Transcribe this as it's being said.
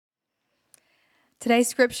Today's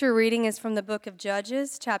scripture reading is from the book of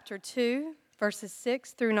Judges, chapter 2, verses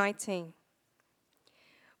 6 through 19.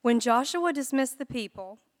 When Joshua dismissed the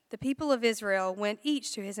people of Israel went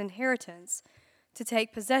each to his inheritance to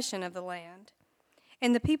take possession of the land.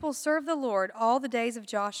 And the people served the Lord all the days of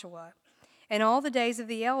Joshua, and all the days of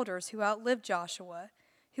the elders who outlived Joshua,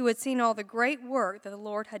 who had seen all the great work that the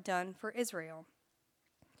Lord had done for Israel.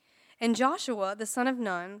 And Joshua, the son of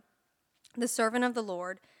Nun, the servant of the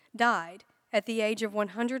Lord, died at the age of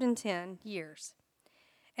 110 years.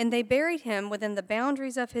 And they buried him within the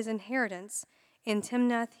boundaries of his inheritance in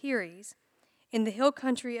Timnath-Heres, in the hill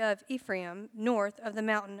country of Ephraim, north of the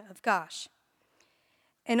mountain of Gaash.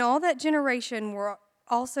 And all that generation were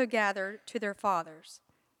also gathered to their fathers.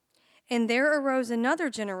 And there arose another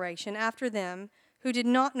generation after them who did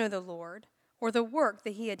not know the Lord, or the work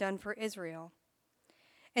that he had done for Israel.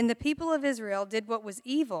 And the people of Israel did what was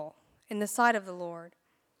evil in the sight of the Lord,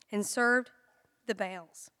 and served the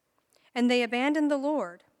Baals. And they abandoned the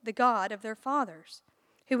Lord, the God of their fathers,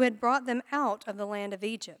 who had brought them out of the land of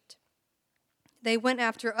Egypt. They went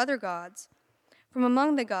after other gods from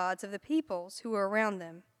among the gods of the peoples who were around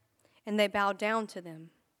them, and they bowed down to them.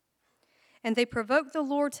 And they provoked the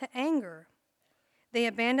Lord to anger. They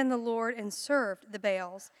abandoned the Lord and served the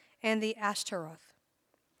Baals and the Ashtaroth.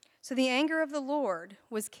 So the anger of the Lord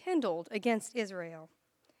was kindled against Israel,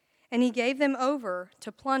 and he gave them over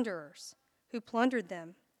to plunderers, who plundered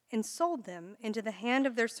them and sold them into the hand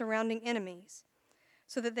of their surrounding enemies,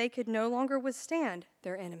 so that they could no longer withstand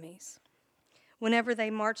their enemies. Whenever they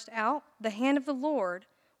marched out, the hand of the Lord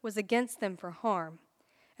was against them for harm,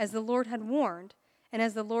 as the Lord had warned, and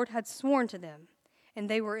as the Lord had sworn to them, and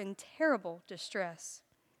they were in terrible distress.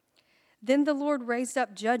 Then the Lord raised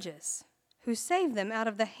up judges, who saved them out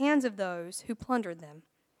of the hands of those who plundered them.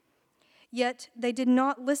 Yet they did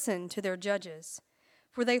not listen to their judges,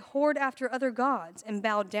 for they whored after other gods and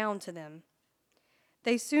bowed down to them.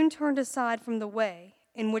 They soon turned aside from the way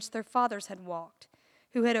in which their fathers had walked,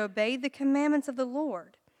 who had obeyed the commandments of the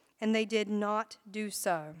Lord, and they did not do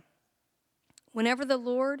so. Whenever the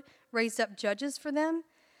Lord raised up judges for them,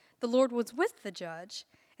 the Lord was with the judge,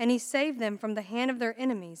 and he saved them from the hand of their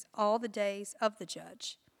enemies all the days of the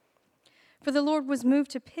judge. For the Lord was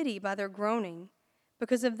moved to pity by their groaning,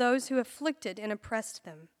 because of those who afflicted and oppressed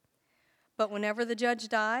them. But whenever the judge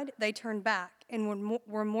died, they turned back and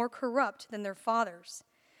were more corrupt than their fathers,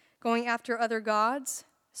 going after other gods,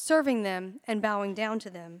 serving them, and bowing down to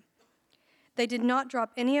them. They did not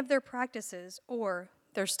drop any of their practices or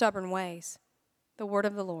their stubborn ways. The word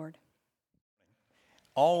of the Lord.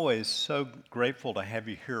 Always so grateful to have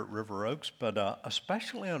you here at River Oaks, but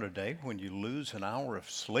especially on a day when you lose an hour of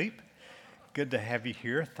sleep. Good to have you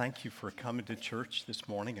here. Thank you for coming to church this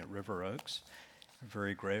morning at River Oaks. I'm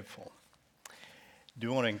very grateful.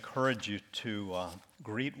 Do want to encourage you to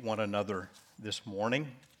greet one another this morning.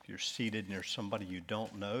 If you're seated near somebody you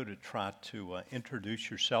don't know, to try to introduce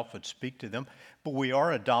yourself and speak to them. But we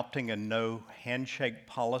are adopting a no handshake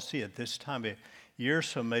policy at this time of year,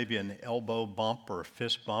 so maybe an elbow bump or a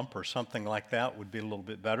fist bump or something like that would be a little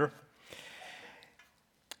bit better.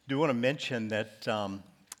 Do want to mention that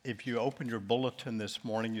if you open your bulletin this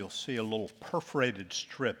morning, you'll see a little perforated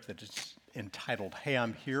strip that is entitled, "Hey,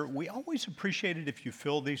 I'm Here." We always appreciate it if you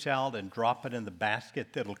fill these out and drop it in the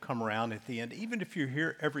basket that'll come around at the end. Even if you're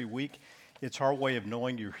here every week, it's our way of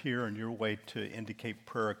knowing you're here and your way to indicate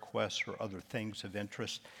prayer requests or other things of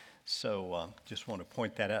interest. So just want to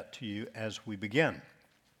point that out to you as we begin.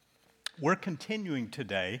 We're continuing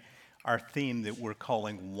today our theme that we're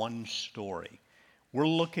calling One Story. We're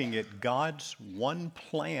looking at God's one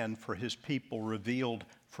plan for his people revealed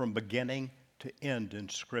from beginning to end in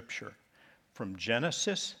Scripture. From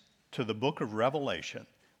Genesis to the book of Revelation,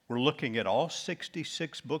 we're looking at all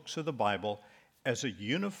 66 books of the Bible as a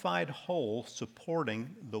unified whole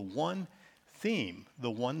supporting the one theme,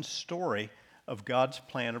 the one story of God's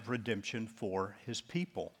plan of redemption for his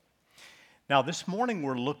people. Now, this morning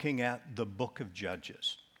we're looking at the book of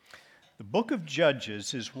Judges. The book of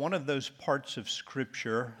Judges is one of those parts of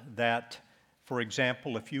Scripture that, for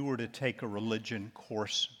example, if you were to take a religion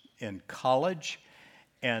course in college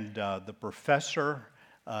and the professor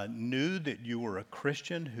knew that you were a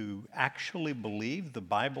Christian who actually believed the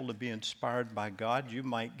Bible to be inspired by God, you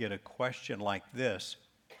might get a question like this: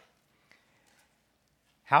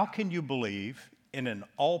 how can you believe in an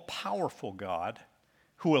all-powerful God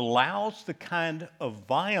who allows the kind of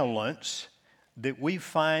violence that we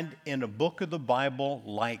find in a book of the Bible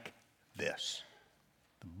like this?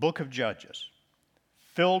 The book of Judges,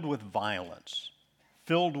 filled with violence,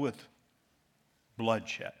 filled with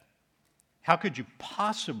bloodshed. How could you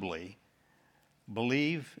possibly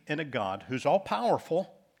believe in a God who's all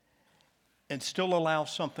powerful and still allow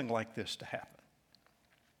something like this to happen?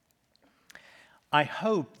 I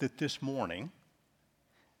hope that this morning,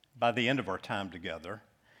 by the end of our time together,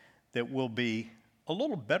 that we'll be a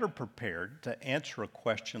little better prepared to answer a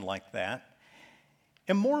question like that,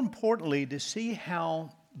 and more importantly, to see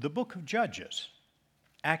how the book of Judges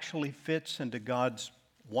actually fits into God's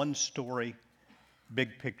one-story,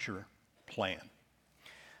 big-picture plan.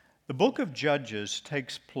 The book of Judges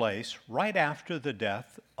takes place right after the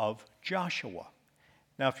death of Joshua.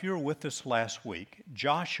 Now, if you were with us last week,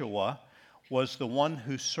 Joshua was the one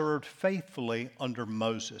who served faithfully under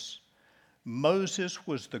Moses. Moses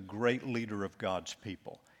was the great leader of God's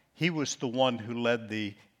people. He was the one who led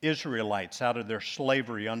the Israelites out of their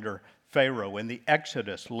slavery under Pharaoh in the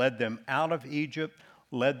Exodus, led them out of Egypt,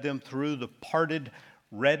 led them through the parted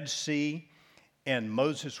Red Sea. And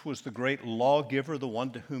Moses was the great lawgiver, the one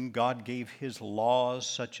to whom God gave his laws,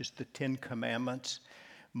 such as the Ten Commandments.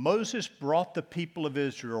 Moses brought the people of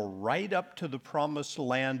Israel right up to the promised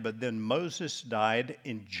land, but then Moses died,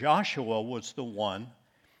 and Joshua was the one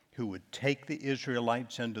who would take the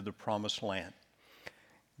Israelites into the promised land.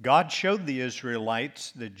 God showed the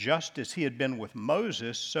Israelites that just as he had been with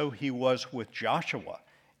Moses, so he was with Joshua.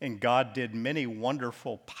 And God did many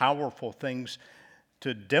wonderful, powerful things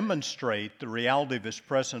to demonstrate the reality of his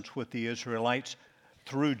presence with the Israelites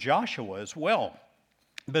through Joshua as well.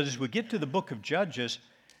 But as we get to the book of Judges,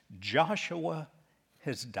 Joshua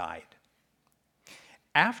has died.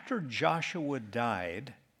 After Joshua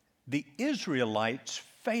died, the Israelites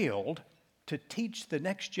failed to teach the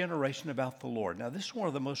next generation about the Lord. Now, this is one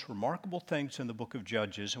of the most remarkable things in the book of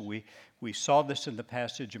Judges. We saw this in the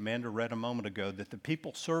passage Amanda read a moment ago, that the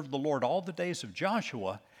people served the Lord all the days of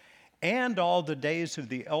Joshua and all the days of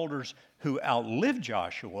the elders who outlived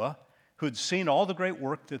Joshua, who had seen all the great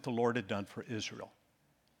work that the Lord had done for Israel.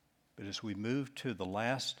 But as we move to the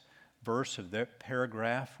last verse of that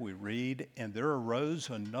paragraph, we read, "And there arose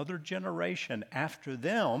another generation after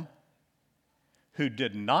them who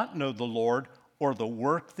did not know the Lord or the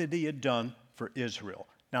work that he had done for Israel."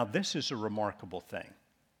 Now, this is a remarkable thing.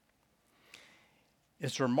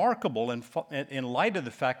 It's remarkable in light of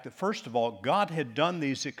the fact that, first of all, God had done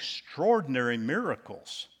these extraordinary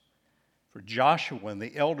miracles for Joshua and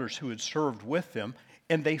the elders who had served with them,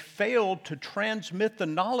 and they failed to transmit the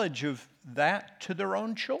knowledge of that to their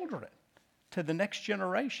own children, to the next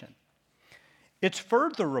generation. It's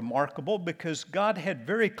further remarkable because God had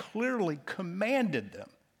very clearly commanded them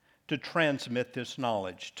to transmit this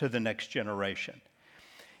knowledge to the next generation.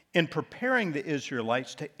 In preparing the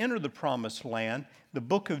Israelites to enter the promised land, the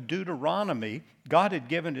book of Deuteronomy, God had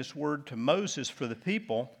given his word to Moses for the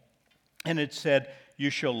people, and it said, "You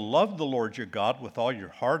shall love the Lord your God with all your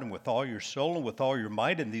heart and with all your soul and with all your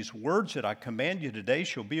might, and these words that I command you today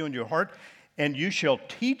shall be on your heart, and you shall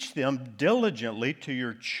teach them diligently to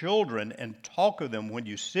your children and talk of them when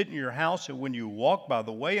you sit in your house and when you walk by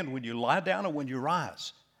the way and when you lie down and when you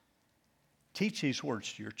rise." Teach these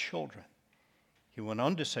words to your children. He went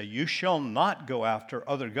on to say, "You shall not go after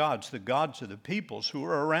other gods, the gods of the peoples who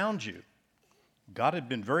are around you." God had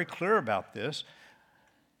been very clear about this,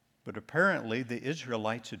 but apparently the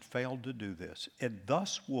Israelites had failed to do this. And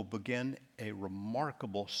thus will begin a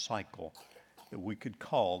remarkable cycle that we could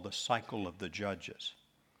call the cycle of the Judges.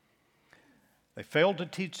 They failed to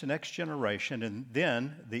teach the next generation, and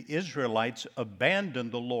then the Israelites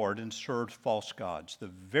abandoned the Lord and served false gods, the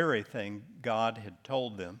very thing God had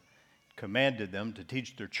told them, commanded them to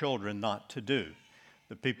teach their children not to do.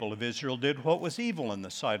 The people of Israel did what was evil in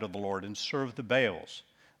the sight of the Lord and served the Baals.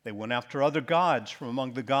 They went after other gods from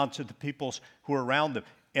among the gods of the peoples who were around them,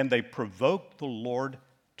 and they provoked the Lord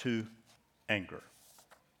to anger.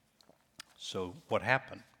 So what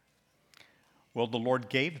happened? Well, the Lord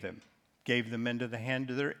gave them into the hand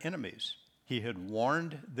of their enemies. He had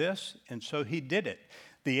warned this, and so he did it.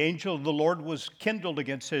 The angel of the Lord was kindled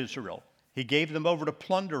against Israel. He gave them over to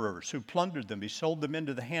plunderers who plundered them. He sold them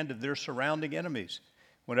into the hand of their surrounding enemies.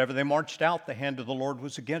 Whenever they marched out, the hand of the Lord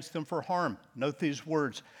was against them for harm. Note these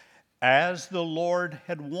words, "As the Lord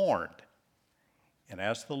had warned, and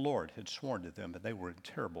as the Lord had sworn to them," and they were in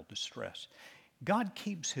terrible distress. God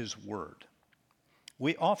keeps his word.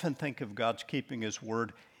 We often think of God's keeping his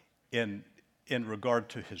word in regard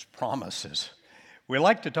to his promises. We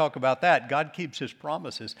like to talk about that. God keeps his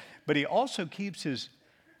promises, but he also keeps his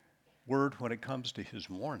word when it comes to his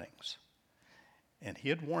warnings. And he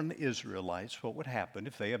had warned the Israelites what would happen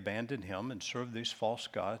if they abandoned him and served these false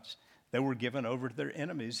gods. They were given over to their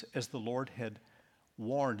enemies as the Lord had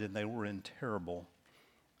warned, and they were in terrible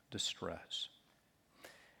distress.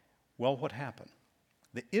 Well, what happened?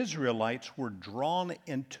 The Israelites were drawn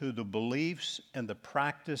into the beliefs and the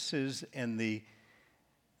practices and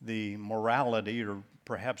the morality, or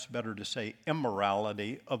perhaps better to say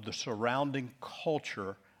immorality, of the surrounding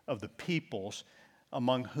culture of the peoples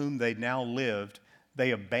among whom they now lived.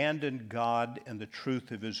 They abandoned God and the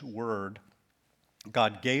truth of His Word.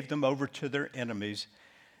 God gave them over to their enemies,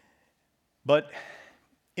 but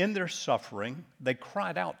in their suffering, they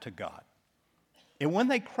cried out to God. And when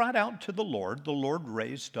they cried out to the Lord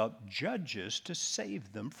raised up judges to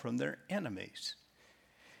save them from their enemies.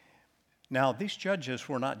 Now, these judges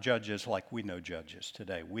were not judges like we know judges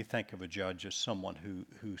today. We think of a judge as someone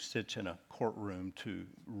who sits in a courtroom to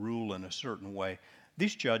rule in a certain way.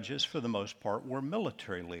 These judges, for the most part, were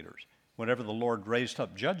military leaders. Whenever the Lord raised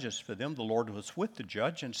up judges for them, the Lord was with the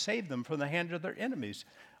judge and saved them from the hand of their enemies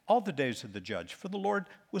all the days of the judge. For the Lord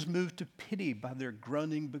was moved to pity by their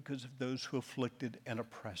groaning because of those who afflicted and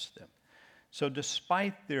oppressed them. So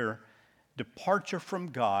despite their departure from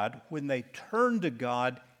God, when they turned to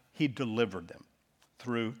God, He delivered them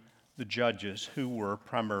through the judges who were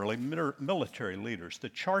primarily military leaders. The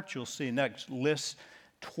chart you'll see next lists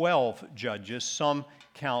 12 judges. Some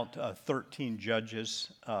count 13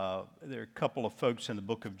 judges. There are a couple of folks in the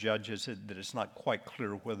book of Judges that it's not quite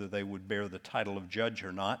clear whether they would bear the title of judge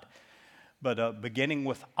or not. But beginning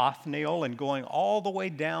with Othniel and going all the way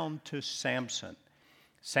down to Samson.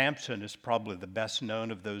 Samson is probably the best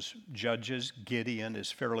known of those judges. Gideon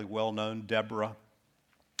is fairly well known, Deborah.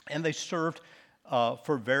 And they served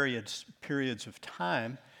for various periods of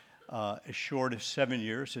time, as short as 7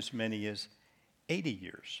 years, as many as 80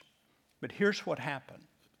 years. But here's what happened.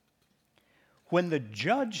 When the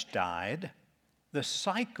judge died, the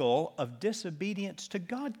cycle of disobedience to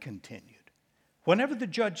God continued. Whenever the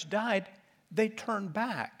judge died, they turned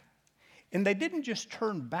back. And they didn't just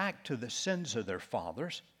turn back to the sins of their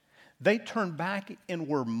fathers. They turned back and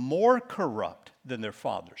were more corrupt than their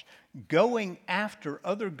fathers. Going after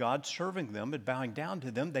other gods, serving them and bowing down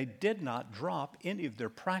to them, they did not drop any of their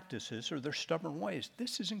practices or their stubborn ways.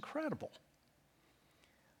 This is incredible.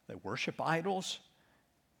 They worship idols.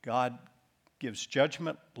 God gives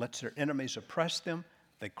judgment, lets their enemies oppress them.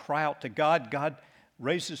 They cry out to God. God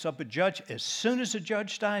raises up a judge. As soon as a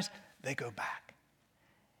judge dies, they go back.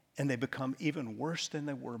 And they become even worse than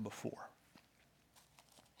they were before.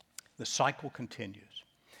 The cycle continues.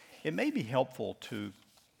 It may be helpful to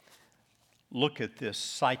look at this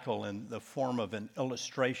cycle in the form of an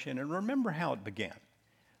illustration and remember how it began.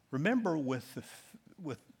 Remember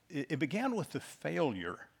it began with the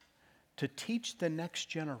failure to teach the next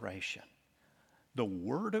generation the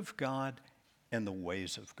Word of God and the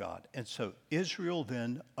ways of God. And so Israel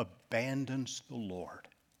then abandons the Lord.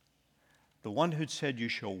 The one who said, you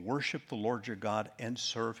shall worship the Lord your God and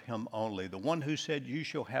serve Him only. The one who said, you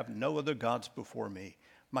shall have no other gods before me.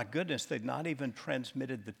 My goodness, they'd not even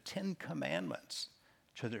transmitted the 10 Commandments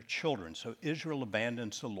to their children. So Israel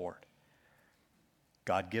abandons the Lord.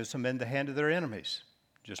 God gives them in the hand of their enemies,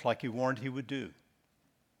 just like He warned He would do.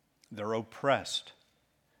 They're oppressed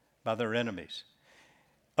by their enemies.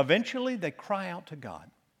 Eventually, they cry out to God.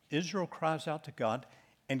 Israel cries out to God,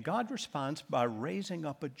 and God responds by raising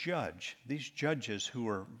up a judge, these judges who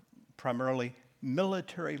are primarily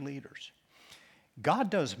military leaders. God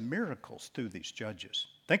does miracles through these judges.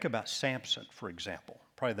 Think about Samson, for example,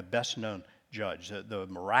 probably the best known judge, the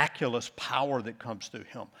miraculous power that comes through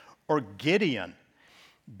him. Or Gideon.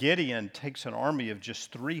 Gideon takes an army of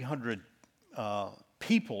just 300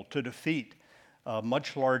 people to defeat a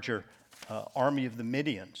much larger army of the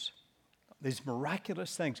Midians. These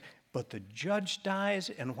miraculous things. But the judge dies,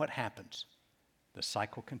 and what happens? The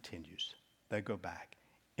cycle continues. They go back,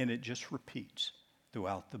 and it just repeats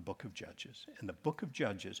throughout the book of Judges. And the book of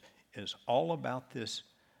Judges is all about this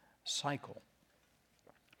cycle.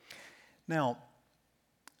 Now,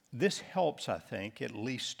 this helps, I think, at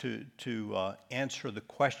least to answer the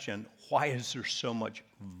question, why is there so much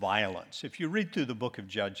violence? If you read through the book of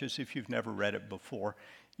Judges, if you've never read it before,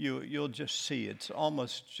 you'll just see it's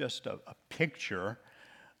almost just a picture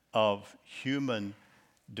of human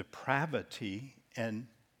depravity and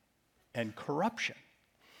corruption.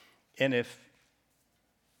 And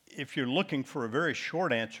if you're looking for a very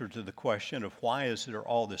short answer to the question of why is there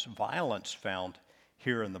all this violence found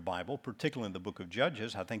here in the Bible, particularly in the book of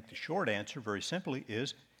Judges, I think the short answer, very simply,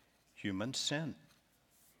 is human sin.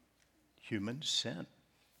 Human sin.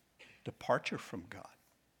 Departure from God.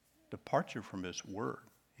 Departure from His Word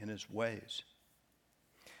and His ways.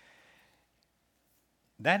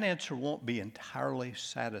 That answer won't be entirely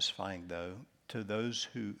satisfying, though, to those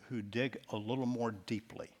who dig a little more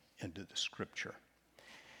deeply into the Scripture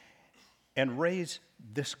and raise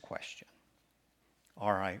this question.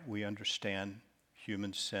 All right, we understand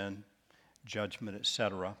human sin, judgment,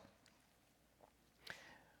 etc.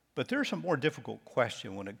 But there's a more difficult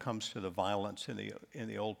question when it comes to the violence in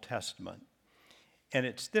the Old Testament, and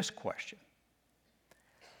it's this question.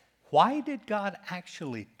 Why did God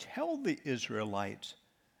actually tell the Israelites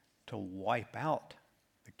to wipe out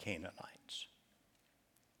the Canaanites,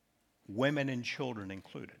 women and children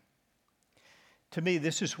included? To me,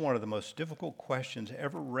 this is one of the most difficult questions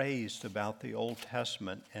ever raised about the Old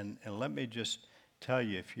Testament. And let me just tell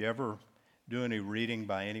you, if you ever do any reading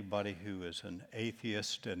by anybody who is an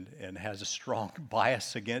atheist and has a strong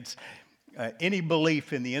bias against any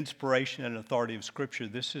belief in the inspiration and authority of Scripture,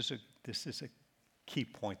 this is a key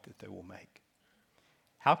point that they will make.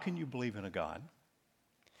 How can you believe in a God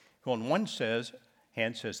who on one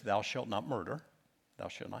hand says, thou shalt not murder, thou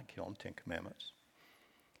shalt not kill, in 10 Commandments,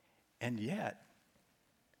 and yet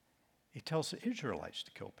he tells the Israelites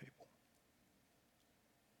to kill people?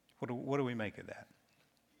 What do we make of that?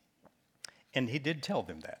 And he did tell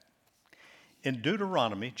them that. In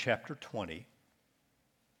Deuteronomy chapter 20,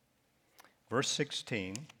 verse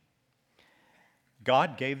 16,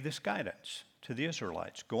 God gave this guidance to the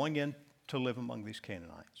Israelites going in to live among these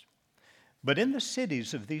Canaanites. But in the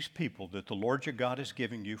cities of these people that the Lord your God is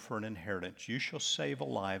giving you for an inheritance, you shall save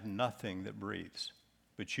alive nothing that breathes,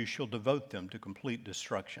 but you shall devote them to complete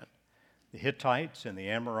destruction. The Hittites and the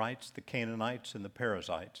Amorites, the Canaanites and the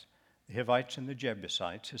Perizzites, the Hivites and the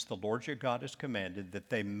Jebusites, as the Lord your God has commanded, that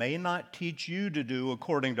they may not teach you to do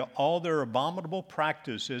according to all their abominable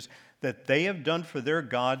practices that they have done for their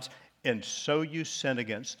gods, and so you sin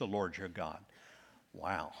against the Lord your God.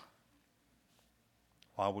 Wow.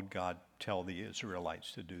 Why would God tell the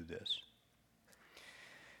Israelites to do this?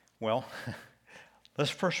 Well, let's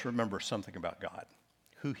first remember something about God,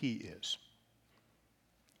 who he is.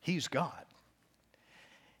 He's God.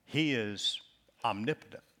 He is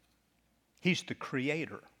omnipotent. He's the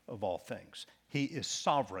creator of all things. He is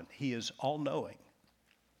sovereign. He is all-knowing.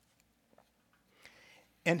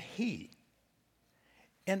 And he,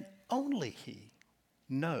 and only he,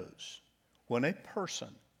 knows when a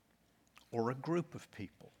person or a group of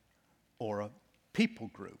people or a people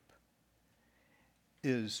group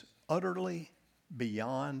is utterly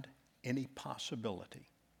beyond any possibility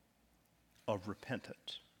of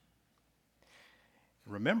repentance.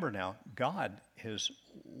 Remember now, God has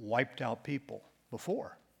wiped out people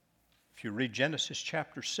before. If you read Genesis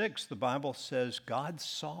chapter 6, the Bible says God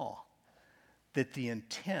saw that the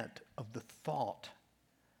intent of the thought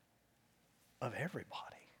of everybody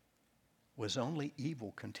was only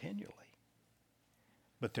evil continually.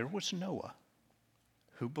 But there was Noah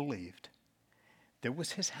who believed. There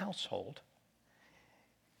was his household.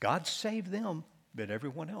 God saved them, but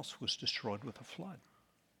everyone else was destroyed with a flood.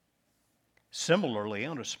 Similarly,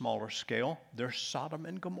 on a smaller scale, there's Sodom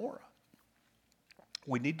and Gomorrah.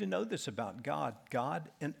 We need to know this about God. God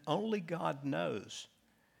and only God knows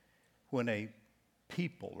when a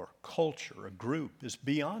people or culture, a group, is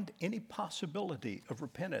beyond any possibility of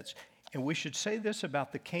repentance. And we should say this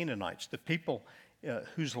about the Canaanites, the people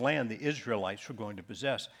whose land the Israelites were going to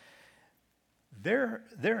possess.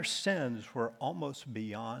 Their sins were almost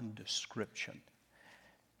beyond description.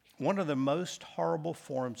 One of the most horrible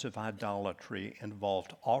forms of idolatry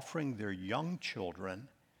involved offering their young children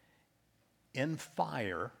in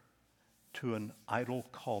fire to an idol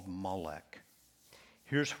called Molech.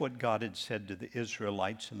 Here's what God had said to the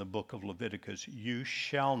Israelites in the book of Leviticus: you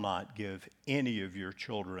shall not give any of your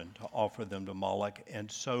children to offer them to Molech,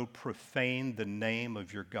 and so profane the name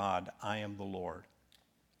of your God. I am the Lord.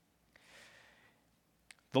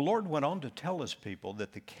 The Lord went on to tell his people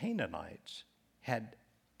that the Canaanites had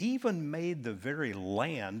even made the very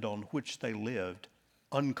land on which they lived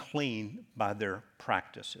unclean by their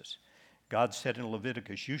practices. God said in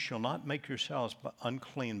Leviticus, you shall not make yourselves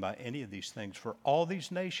unclean by any of these things, for all these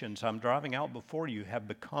nations I'm driving out before you have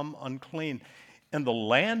become unclean. And the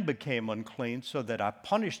land became unclean, so that I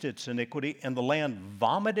punished its iniquity, and the land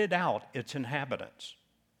vomited out its inhabitants.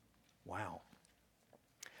 Wow.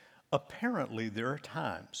 Apparently, there are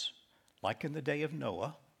times, like in the day of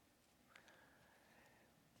Noah,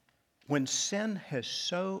 when sin has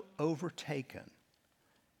so overtaken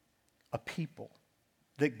a people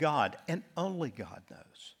that God, and only God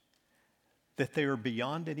knows, that they are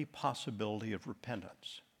beyond any possibility of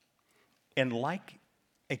repentance. And like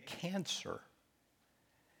a cancer,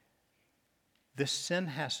 this sin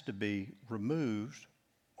has to be removed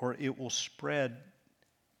or it will spread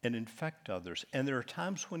and infect others. And there are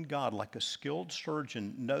times when God, like a skilled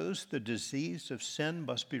surgeon, knows the disease of sin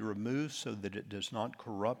must be removed so that it does not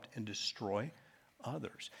corrupt and destroy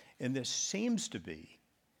others. And this seems to be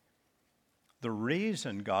the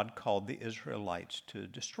reason God called the Israelites to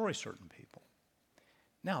destroy certain people.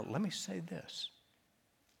 Now, let me say this.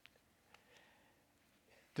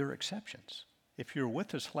 There are exceptions. If you were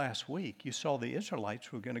with us last week, you saw the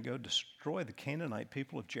Israelites were going to go destroy the Canaanite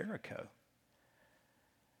people of Jericho.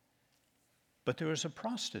 But there was a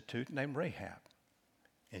prostitute named Rahab,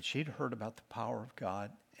 and she'd heard about the power of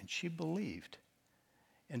God, and she believed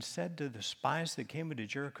and said to the spies that came into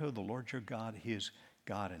Jericho, "The Lord your God, he is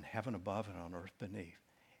God in heaven above and on earth beneath."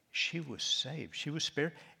 She was saved. She was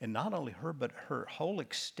spared. And not only her, but her whole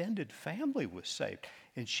extended family was saved.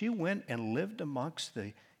 And she went and lived amongst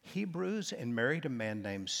the Hebrews and married a man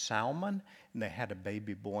named Salmon. And they had a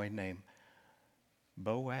baby boy named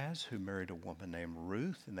Boaz, who married a woman named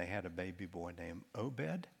Ruth. And they had a baby boy named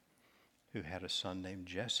Obed, who had a son named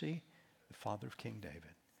Jesse, the father of King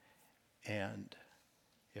David. And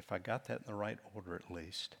if I got that in the right order at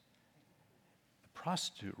least, the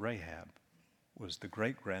prostitute Rahab was the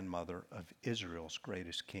great-grandmother of Israel's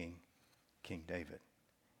greatest king, King David,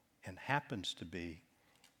 and happens to be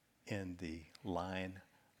in the line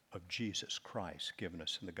of Jesus Christ given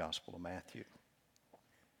us in the Gospel of Matthew.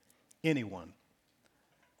 Anyone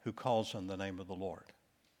who calls on the name of the Lord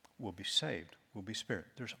will be saved, will be spared.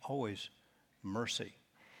 There's always mercy.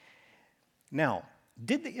 Now,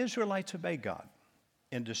 did the Israelites obey God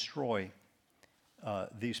and destroy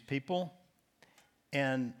these people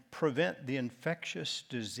and prevent the infectious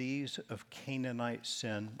disease of Canaanite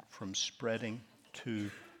sin from spreading to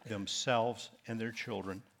themselves and their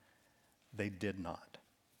children? They did not.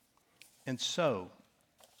 And so,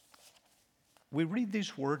 we read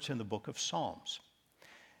these words in the book of Psalms.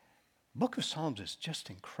 The book of Psalms is just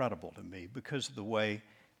incredible to me because of the way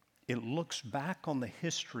it looks back on the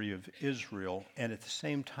history of Israel and at the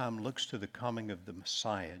same time looks to the coming of the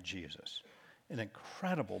Messiah, Jesus. An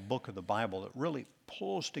incredible book of the Bible that really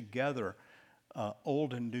pulls together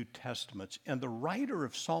Old and New Testaments. And the writer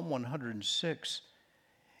of Psalm 106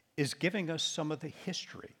 is giving us some of the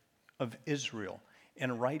history of Israel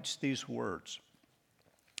and writes these words.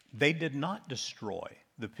 They did not destroy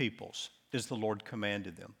the peoples as the Lord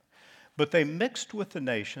commanded them, but they mixed with the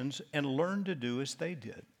nations and learned to do as they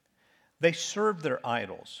did. They served their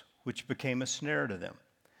idols, which became a snare to them.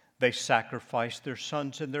 They sacrificed their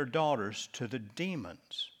sons and their daughters to the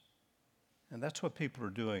demons. And that's what people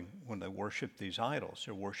are doing when they worship these idols.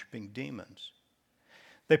 They're worshiping demons.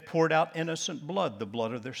 They poured out innocent blood, the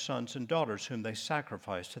blood of their sons and daughters, whom they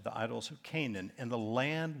sacrificed to the idols of Canaan, and the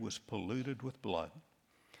land was polluted with blood.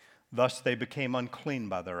 Thus they became unclean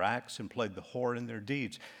by their acts and played the whore in their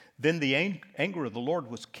deeds. Then the anger of the Lord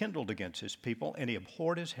was kindled against his people, and he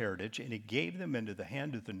abhorred his heritage, and he gave them into the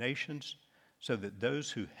hand of the nations, so that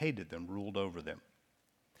those who hated them ruled over them.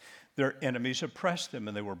 Their enemies oppressed them,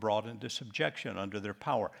 and they were brought into subjection under their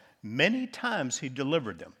power. Many times he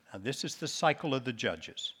delivered them. Now this is the cycle of the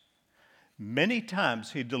judges. Many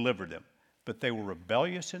times he delivered them, but they were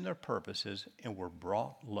rebellious in their purposes and were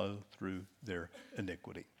brought low through their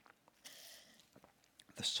iniquity.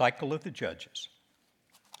 The cycle of the judges.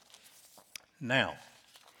 Now,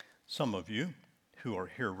 some of you who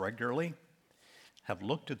are here regularly have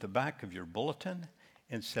looked at the back of your bulletin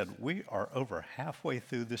and said, we are over halfway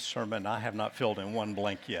through this sermon. I have not filled in one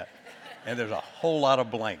blank yet. And there's a whole lot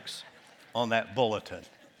of blanks on that bulletin.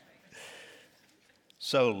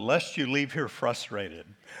 So lest you leave here frustrated,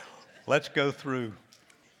 let's go through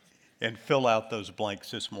and fill out those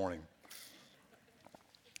blanks this morning.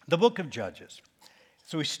 The book of Judges.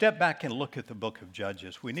 So we step back and look at the book of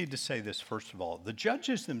Judges. We need to say this first of all. The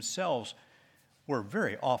judges themselves were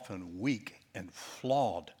very often weak and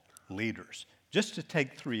flawed leaders. Just to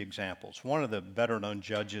take three examples, one of the better known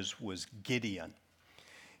judges was Gideon.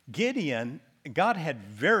 Gideon, God had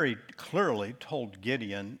very clearly told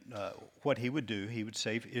Gideon what he would do. He would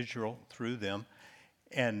save Israel through them.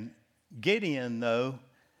 And Gideon, though,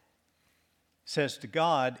 says to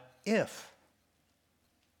God, if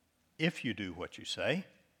you do what you say,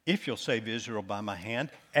 if you'll save Israel by my hand,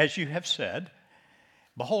 as you have said,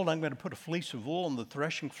 behold, I'm going to put a fleece of wool on the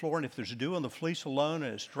threshing floor, and if there's dew on the fleece alone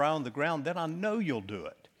and it's dry on the ground, then I know you'll do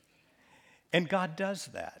it. And God does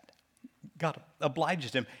that. God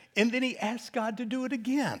obliges him. And then he asks God to do it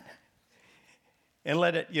again. And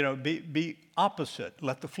let it, be opposite.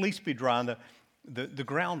 Let the fleece be dry and the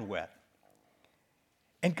ground wet.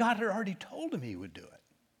 And God had already told him he would do it.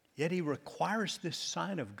 Yet he requires this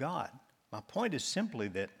sign of God. My point is simply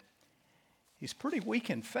that he's pretty weak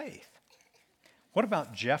in faith. What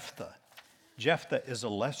about Jephthah? Jephthah is a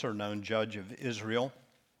lesser-known judge of Israel,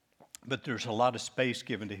 but there's a lot of space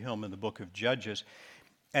given to him in the book of Judges.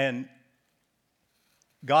 And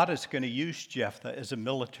God is going to use Jephthah as a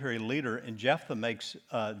military leader, and Jephthah makes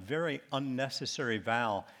a very unnecessary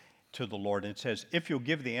vow to the Lord and says, if you'll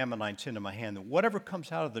give the Ammonites into my hand, then whatever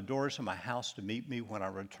comes out of the doors of my house to meet me when I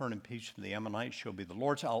return in peace from the Ammonites shall be the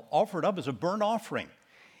Lord's. I'll offer it up as a burnt offering.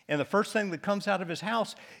 And the first thing that comes out of his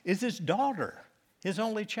house is his daughter, his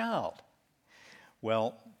only child.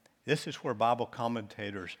 Well, this is where Bible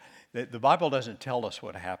commentators, the Bible doesn't tell us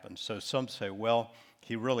what happened. So some say, well,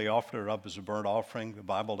 he really offered it up as a burnt offering. The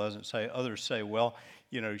Bible doesn't say. Others say, well,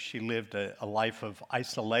 she lived a life of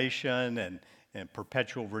isolation and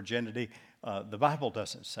perpetual virginity. The Bible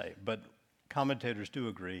doesn't say, but commentators do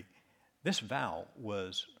agree. This vow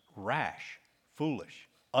was rash, foolish,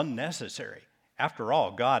 unnecessary. After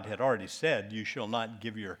all, God had already said, you shall not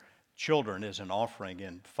give your children as an offering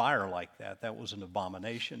in fire like that. That was an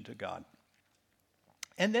abomination to God.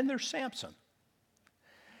 And then there's Samson.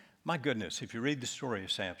 My goodness, if you read the story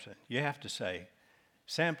of Samson, you have to say,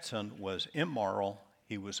 Samson was immoral,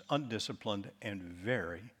 he was undisciplined, and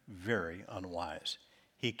very, very unwise.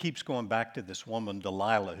 He keeps going back to this woman,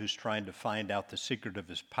 Delilah, who's trying to find out the secret of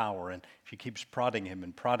his power, and she keeps prodding him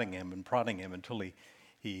and prodding him and prodding him until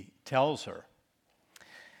he tells her.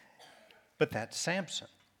 But that's Samson.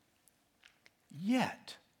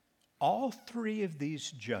 Yet, all three of these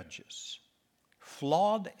judges,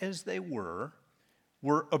 flawed as they were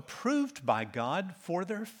approved by God for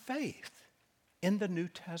their faith in the New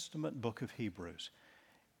Testament book of Hebrews.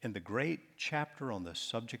 In the great chapter on the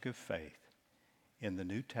subject of faith in the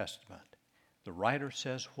New Testament, the writer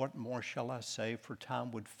says, what more shall I say, for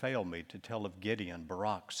time would fail me to tell of Gideon,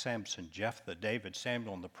 Barak, Samson, Jephthah, David,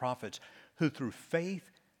 Samuel, and the prophets, who through faith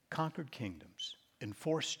conquered kingdoms,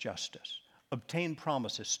 enforced justice, obtained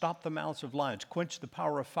promises, stopped the mouths of lions, quenched the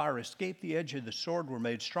power of fire, escaped the edge of the sword, were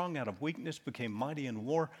made strong out of weakness, became mighty in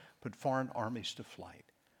war, put foreign armies to flight.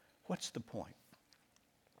 What's the point?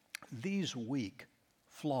 These weak,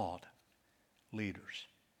 flawed leaders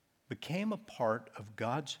became a part of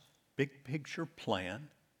God's big picture plan.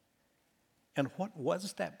 And what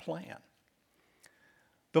was that plan?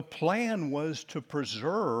 The plan was to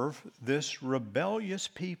preserve this rebellious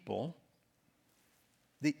people,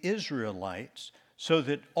 the Israelites, so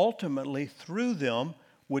that ultimately through them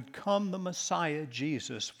would come the Messiah,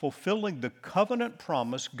 Jesus, fulfilling the covenant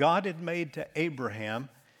promise God had made to Abraham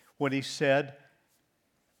when he said,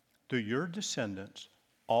 through your descendants,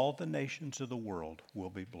 all the nations of the world will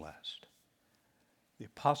be blessed. The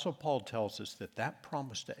Apostle Paul tells us that that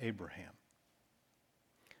promise to Abraham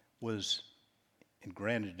was, and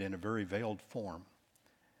granted in a very veiled form,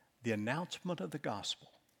 the announcement of the gospel.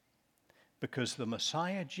 Because the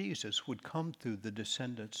Messiah, Jesus, would come through the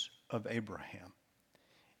descendants of Abraham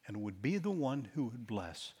and would be the one who would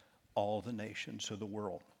bless all the nations of the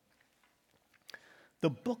world. The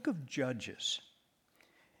book of Judges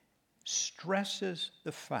stresses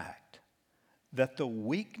the fact that the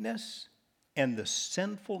weakness and the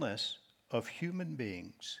sinfulness of human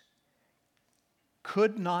beings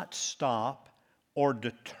could not stop or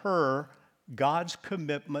deter God's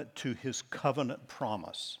commitment to his covenant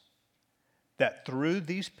promise. That through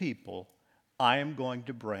these people, I am going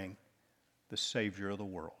to bring the Savior of the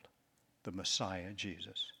world, the Messiah,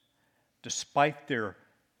 Jesus. Despite their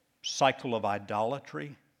cycle of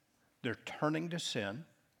idolatry, their turning to sin,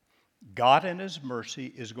 God in his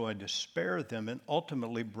mercy is going to spare them and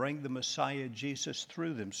ultimately bring the Messiah, Jesus,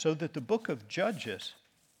 through them. So that the book of Judges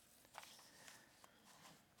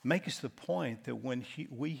makes the point that when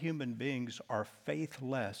we human beings are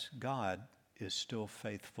faithless, God is still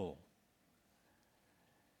faithful.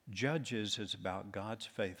 Judges is about God's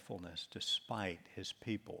faithfulness despite his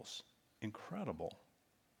people's incredible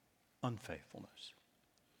unfaithfulness.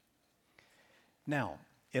 Now,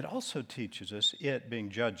 it also teaches us, it being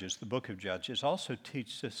Judges, the book of Judges, also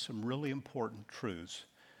teaches us some really important truths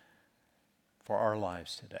for our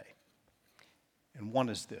lives today. And one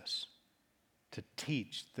is this, to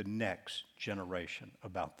teach the next generation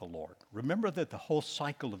about the Lord. Remember that the whole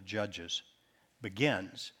cycle of Judges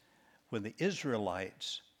begins when the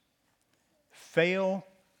Israelites fail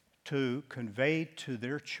to convey to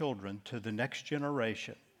their children, to the next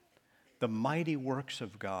generation, the mighty works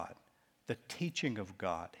of God, the teaching of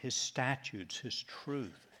God, his statutes, his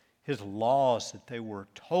truth, his laws that they were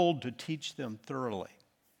told to teach them thoroughly,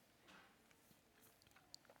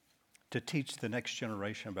 to teach the next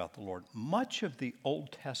generation about the Lord. Much of the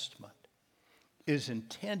Old Testament is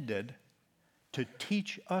intended to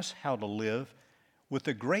teach us how to live with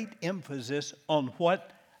a great emphasis on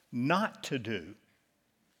what not to do.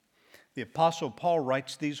 The Apostle Paul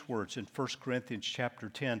writes these words in 1 Corinthians chapter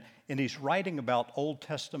 10, and he's writing about Old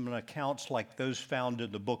Testament accounts like those found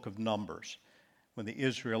in the book of Numbers. when the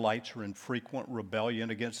Israelites were in frequent rebellion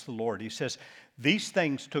against the Lord. He says, these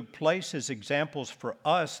things took place as examples for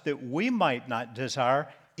us that we might not desire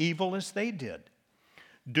evil as they did.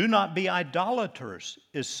 Do not be idolaters,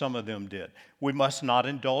 as some of them did. We must not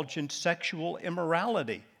indulge in sexual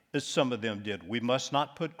immorality, as some of them did. We must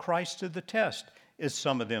not put Christ to the test, as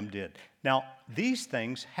some of them did. Now, these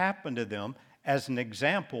things happened to them as an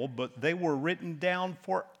example, but they were written down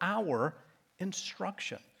for our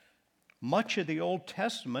instruction. Much of the Old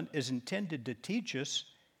Testament is intended to teach us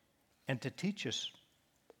and to teach us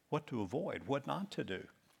what to avoid, what not to do.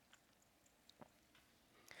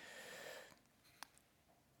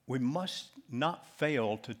 We must not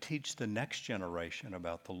fail to teach the next generation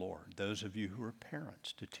about the Lord, those of you who are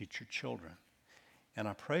parents, to teach your children. And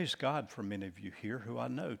I praise God for many of you here who I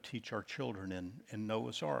know teach our children in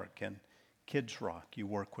Noah's Ark and Kids Rock. You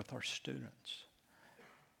work with our students.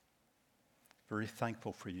 Very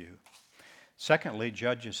thankful for you. Secondly,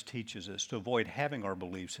 Judges teaches us to avoid having our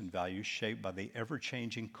beliefs and values shaped by the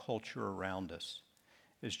ever-changing culture around us.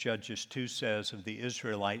 As Judges 2 says of the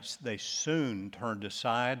Israelites, they soon turned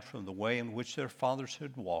aside from the way in which their fathers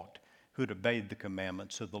had walked, who had obeyed the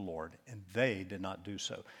commandments of the Lord, and they did not do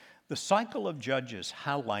so. The cycle of Judges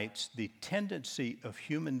highlights the tendency of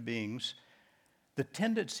human beings, the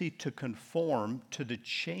tendency to conform to the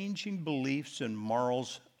changing beliefs and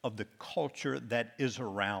morals of the culture that is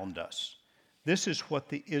around us. This is what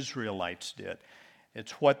the Israelites did.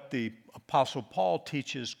 It's what the Apostle Paul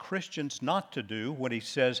teaches Christians not to do when he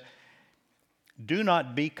says, do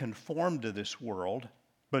not be conformed to this world,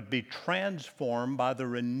 but be transformed by the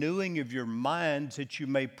renewing of your minds that you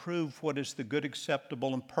may prove what is the good,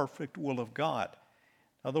 acceptable, and perfect will of God.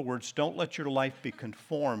 In other words, don't let your life be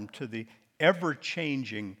conformed to the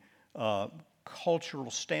ever-changing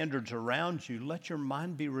cultural standards around you. Let your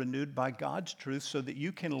mind be renewed by God's truth so that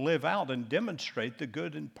you can live out and demonstrate the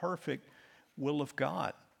good and perfect will of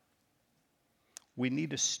God. We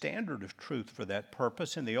need a standard of truth for that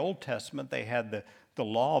purpose. In the Old Testament, they had the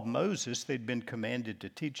law of Moses they'd been commanded to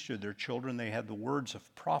teach to their children. They had the words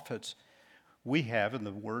of prophets. We have, in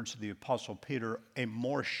the words of the Apostle Peter, a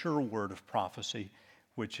more sure word of prophecy,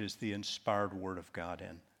 which is the inspired word of God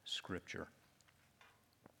in Scripture.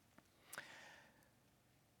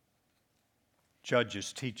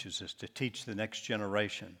 Judges teaches us to teach the next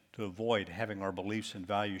generation to avoid having our beliefs and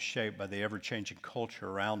values shaped by the ever-changing culture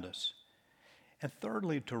around us. And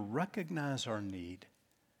thirdly, to recognize our need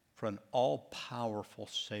for an all-powerful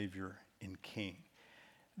Savior and King.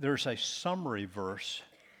 There's a summary verse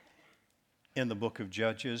in the book of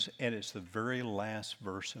Judges, and it's the very last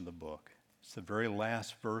verse in the book. It's the very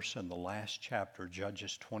last verse in the last chapter,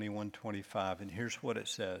 Judges 21:25, and here's what it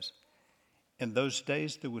says. In those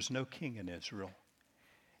days, there was no king in Israel.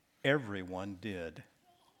 Everyone did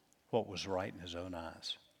what was right in his own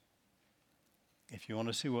eyes. If you want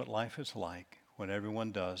to see what life is like when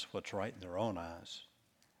everyone does what's right in their own eyes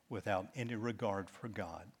without any regard for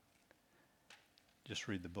God, just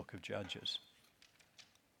read the book of Judges.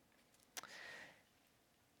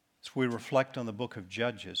 As we reflect on the book of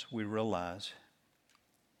Judges, we realize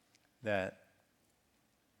that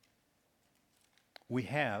we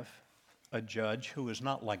have a judge who is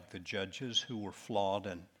not like the judges who were flawed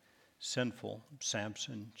and sinful,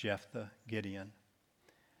 Samson, Jephthah, Gideon.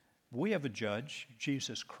 We have a judge,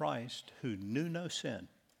 Jesus Christ, who knew no sin,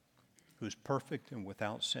 who's perfect and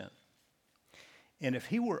without sin. And if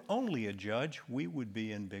he were only a judge, we would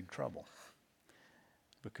be in big trouble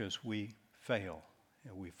because we fail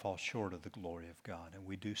and we fall short of the glory of God and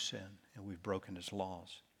we do sin and we've broken his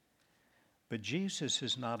laws. But Jesus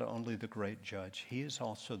is not only the great judge, he is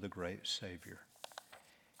also the great Savior.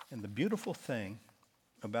 And the beautiful thing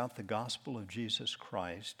about the gospel of Jesus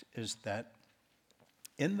Christ is that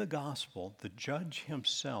in the gospel, the judge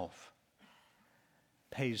himself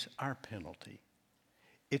pays our penalty.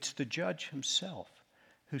 It's the judge himself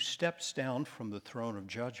who steps down from the throne of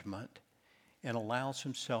judgment and allows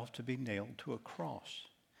himself to be nailed to a cross.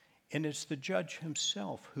 And it's the judge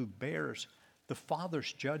himself who bears the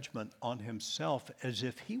Father's judgment on himself as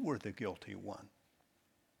if he were the guilty one.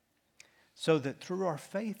 So that through our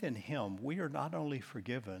faith in him, we are not only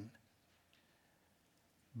forgiven,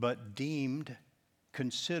 but deemed,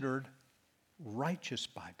 considered righteous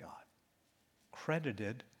by God,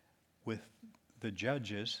 credited with the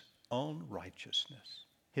judge's own righteousness,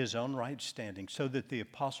 his own right standing, so that the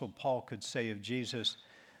Apostle Paul could say of Jesus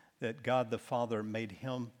that God the Father made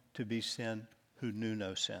him to be sin who knew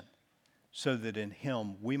no sin, so that in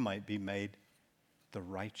him we might be made the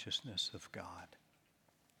righteousness of God.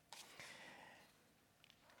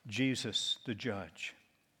 Jesus, the judge,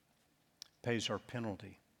 pays our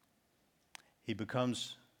penalty. He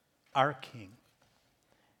becomes our king.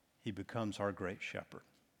 He becomes our great shepherd.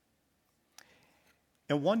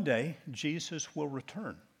 And one day, Jesus will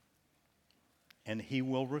return, and he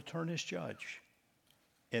will return as judge,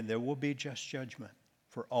 and there will be just judgment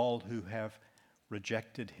for all who have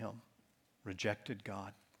rejected him, rejected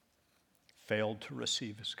God, failed to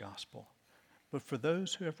receive his gospel. But for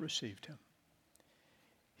those who have received him,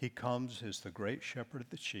 he comes as the great shepherd of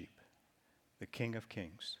the sheep, the King of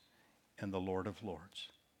kings, and the Lord of lords.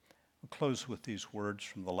 We'll close with these words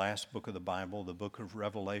from the last book of the Bible, the book of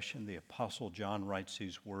Revelation. The Apostle John writes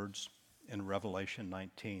these words in Revelation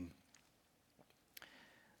 19.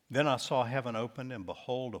 Then I saw heaven open, and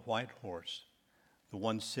behold, a white horse. The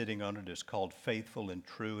one sitting on it is called Faithful and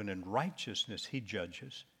True, and in righteousness he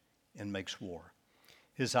judges and makes war.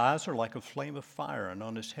 His eyes are like a flame of fire, and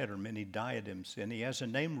on his head are many diadems, and he has a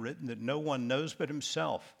name written that no one knows but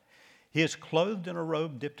himself. He is clothed in a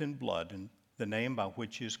robe dipped in blood, and the name by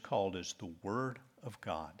which he is called is the Word of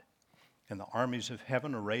God. And the armies of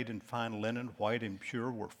heaven, arrayed in fine linen, white and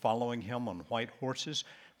pure, were following him on white horses.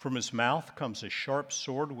 From his mouth comes a sharp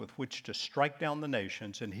sword with which to strike down the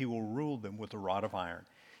nations, and he will rule them with a rod of iron.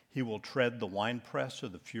 He will tread the winepress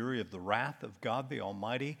of the fury of the wrath of God the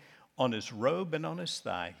Almighty. On his robe and on his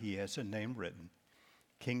thigh he has a name written,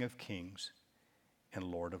 King of Kings and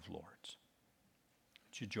Lord of Lords.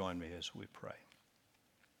 Would you join me as we pray?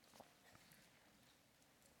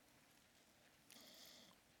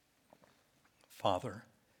 Father,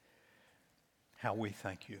 how we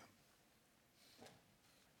thank you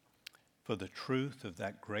for the truth of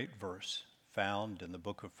that great verse found in the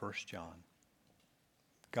book of 1 John.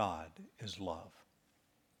 God is love.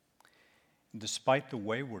 And despite the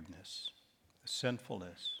waywardness, the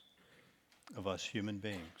sinfulness of us human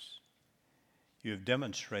beings, you have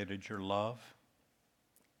demonstrated your love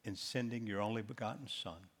in sending your only begotten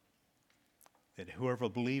Son, that whoever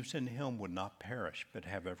believes in him would not perish but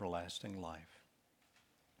have everlasting life.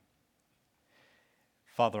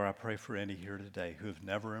 Father, I pray for any here today who have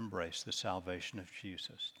never embraced the salvation of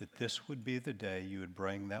Jesus, that this would be the day you would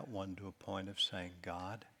bring that one to a point of saying,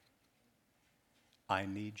 God, I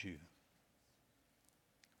need you.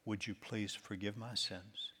 Would you please forgive my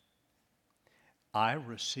sins? I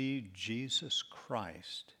receive Jesus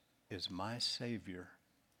Christ as my Savior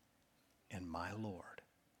and my Lord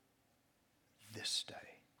this day.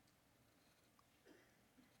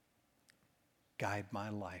 Guide my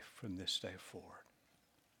life from this day forward.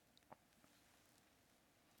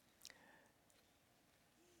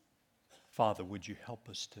 Father, would you help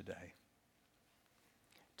us today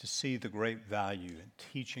to see the great value in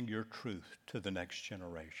teaching your truth to the next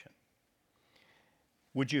generation?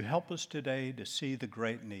 Would you help us today to see the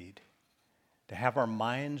great need to have our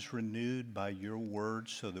minds renewed by your word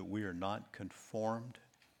so that we are not conformed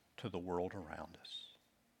to the world around us?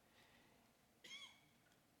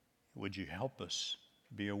 Would you help us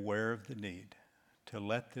be aware of the need to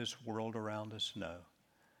let this world around us know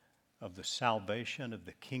of the salvation of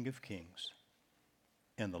the King of Kings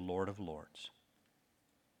and the Lord of Lords?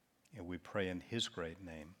 And we pray in his great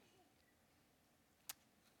name.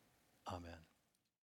 Amen.